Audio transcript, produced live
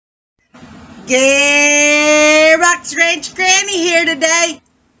Gearbox Ranch Granny here today.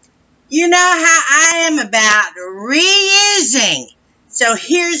 You know how I am about reusing. So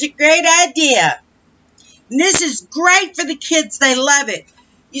here's a great idea. And this is great for the kids. They love it.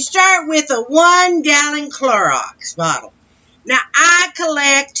 You start with a 1-gallon Clorox bottle. Now I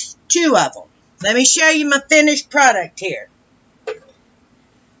collect 2 of them. Let me show you my finished product here.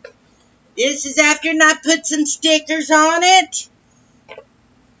 This is after I put some stickers on it.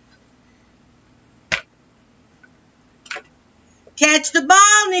 Catch the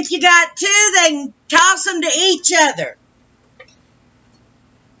ball, and if you got 2, then toss them to each other.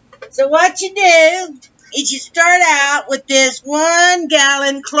 So what you do is you start out with this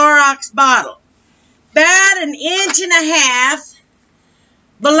 1-gallon Clorox bottle. About 1.5 inches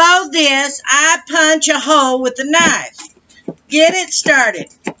below this, I punch a hole with a knife. Get it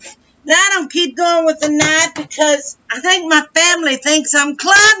started. Now I don't keep going with the knife because I think my family thinks I'm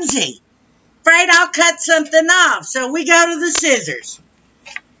clumsy. Afraid I'll cut something off, so we go to the scissors.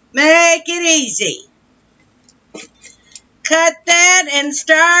 Make it easy. Cut that and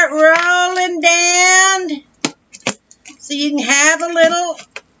start rolling down so you can have a little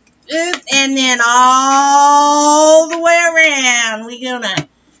oop, and then all the way around. We're gonna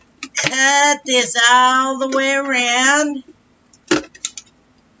cut this all the way around.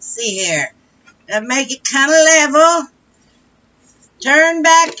 See here. Now make it kind of level. Turn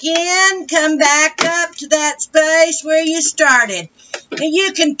back in, come back up to that space where you started. And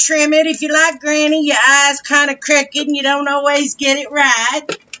you can trim it if you like Granny. Your eye's kind of crooked and you don't always get it right.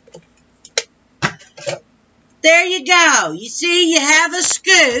 There you go. You see, you have a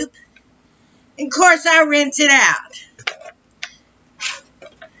scoop. And of course, I rinse it out.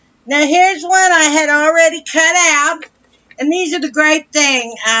 Now, here's one I had already cut out. And these are the great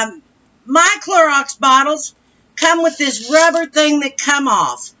thing. My Clorox bottles come with this rubber thing that come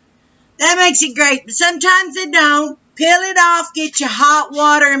off. That makes it great, but sometimes they don't. Peel it off, get your hot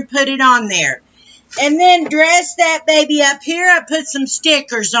water, and put it on there. And then dress that baby up here. I put some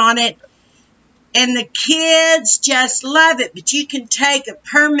stickers on it, and the kids just love it. But you can take a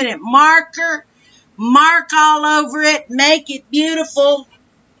permanent marker, mark all over it, make it beautiful.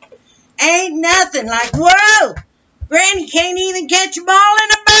 Ain't nothing like, whoa, Granny can't even catch a ball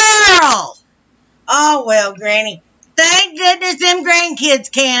in a barrel. Oh, well, Granny, thank goodness them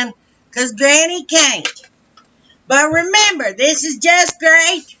grandkids can, because Granny can't. But remember, this is just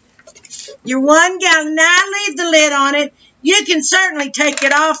great. Your 1 gallon. Now, I leave the lid on it. You can certainly take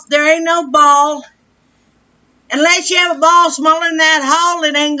it off. There ain't no ball. Unless you have a ball smaller than that hole,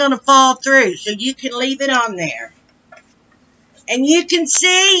 it ain't going to fall through. So you can leave it on there. And you can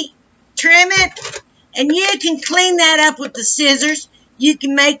see, trim it, and you can clean that up with the scissors. You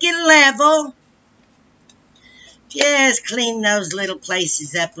can make it level. Just clean those little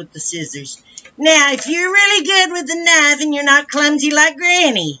places up with the scissors. Now, if you're really good with the knife and you're not clumsy like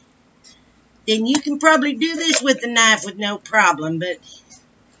Granny, then you can probably do this with the knife with no problem. But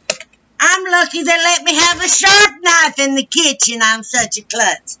I'm lucky they let me have a sharp knife in the kitchen. I'm such a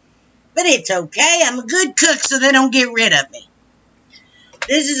klutz. But it's okay. I'm a good cook, so they don't get rid of me.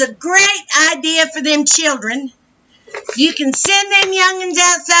 This is a great idea for them children. You can send them young'uns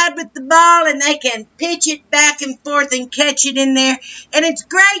outside with the ball, and they can pitch it back and forth and catch it in there. And it's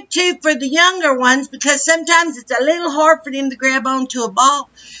great, too, for the younger ones, because sometimes it's a little hard for them to grab onto a ball.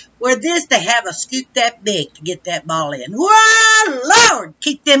 Where this, they have a scoop that big to get that ball in. Whoa, Lord,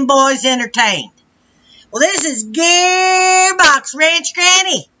 keep them boys entertained. Well, this is Gearbox Ranch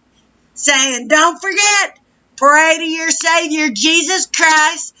Granny saying, don't forget, pray to your Savior, Jesus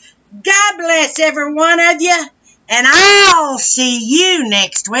Christ. God bless every one of you. And I'll see you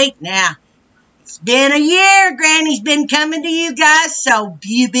next week. Now, it's been a year. Granny's been coming to you guys, so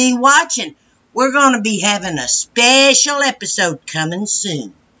you be watching. We're going to be having a special episode coming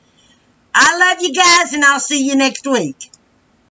soon. I love you guys, and I'll see you next week.